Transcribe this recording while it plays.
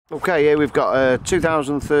Okay, here we've got a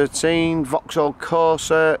 2013 Vauxhall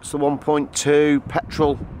Corsa. It's the 1.2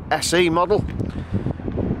 petrol SE model.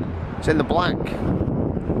 It's in the black.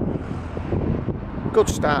 Good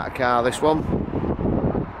starter car, this one.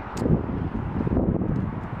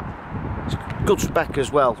 It's good spec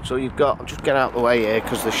as well. So you've got, just get out of the way here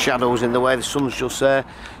because the shadow's in the way, the sun's just there.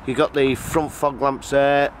 You've got the front fog lamps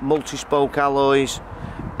there, multi-spoke alloys,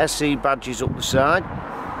 SE badges up the side.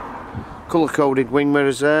 Colour coded wing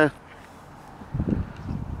mirrors there.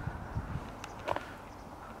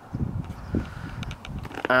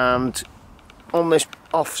 And on this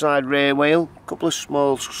offside rear wheel, a couple of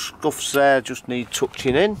small scuffs there, just need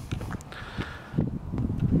touching in.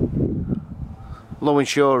 Low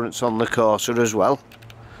insurance on the Corsa as well.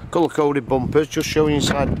 Colour coded bumpers, just showing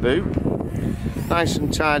inside the boot. Nice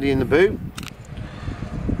and tidy in the boot.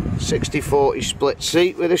 60/40 split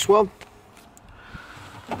seat with this one.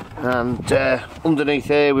 And underneath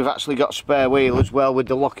here we've actually got a spare wheel as well, with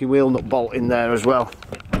the locking wheel nut bolt in there as well.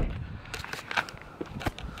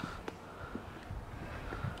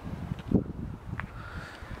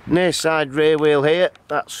 Near side rear wheel here,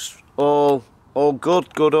 that's all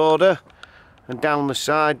good order. And down the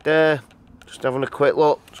side there, just having a quick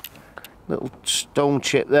look, little stone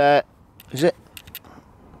chip there, is it?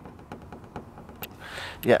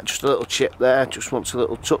 Yeah, just a little chip there, just wants a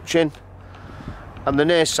little touching. And the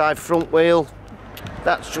near side front wheel,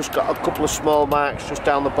 that's just got a couple of small marks just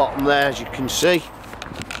down the bottom there, as you can see.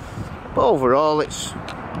 But overall it's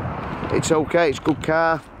okay, it's a good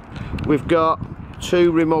car. We've got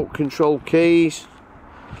 2 remote control keys,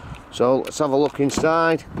 so let's have a look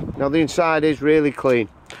inside. Now the inside is really clean.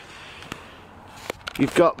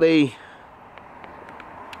 You've got the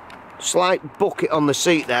slight bucket on the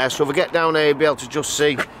seat there, so if I get down here you'll be able to just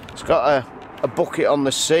see it's got a bucket on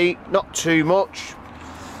the seat, not too much,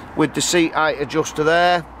 with the seat height adjuster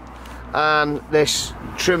there, and this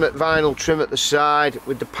vinyl trim at the side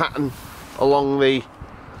with the pattern along the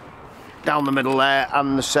down the middle there,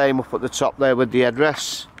 and the same up at the top there with the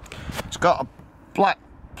headrests. It's got a black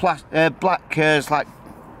like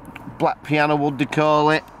black piano wood they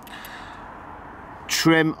call it,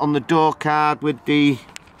 trim on the door card with the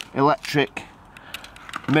electric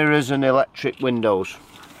mirrors and electric windows.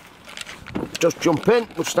 Just jump in,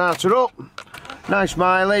 we'll start her up. Nice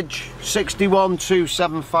mileage,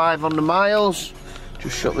 61,275 on the miles.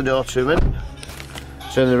 Just shut the door 2 minutes,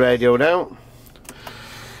 turn the radio down.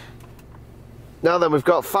 Now then, we've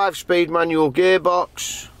got 5-speed manual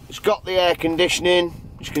gearbox. It's got the air conditioning,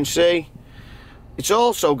 as you can see. It's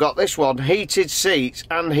also got this one, heated seats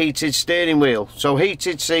and heated steering wheel. So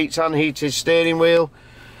heated seats and heated steering wheel.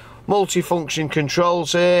 Multi-function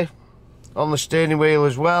controls here on the steering wheel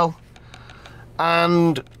as well.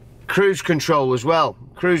 And cruise control as well,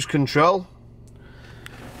 cruise control.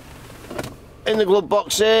 In the glove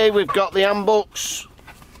box here we've got the handbooks,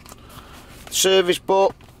 service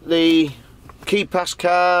book, the key pass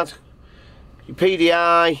card, your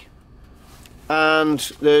PDI, and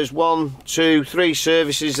there's 1, 2, 3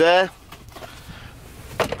 services there.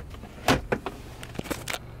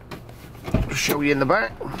 I'll show you in the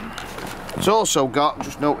back. It's also got,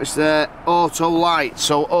 just notice there, auto lights,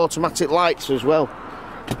 so automatic lights as well.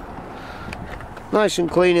 Nice and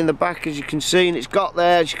clean in the back, as you can see, and it's got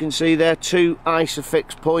there, as you can see there, 2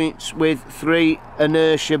 ISOFIX points with 3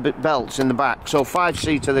 inertia belts in the back. So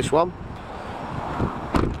 5-seater this one.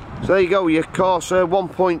 So there you go, your Corsa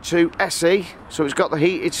 1.2 SE. So it's got the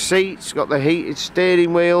heated seats, it's got the heated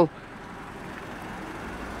steering wheel,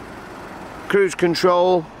 cruise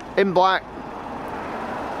control in black,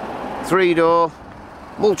 3-door,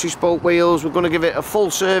 multi-spoke wheels. We're going to give it a full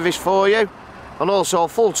service for you, and also a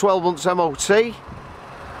full 12 months MOT.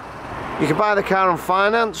 You can buy the car on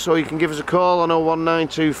finance, or you can give us a call on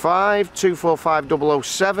 01925 245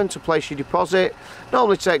 007 to place your deposit.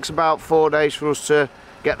 Normally takes about 4 days for us to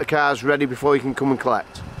get the cars ready before you can come and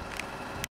collect.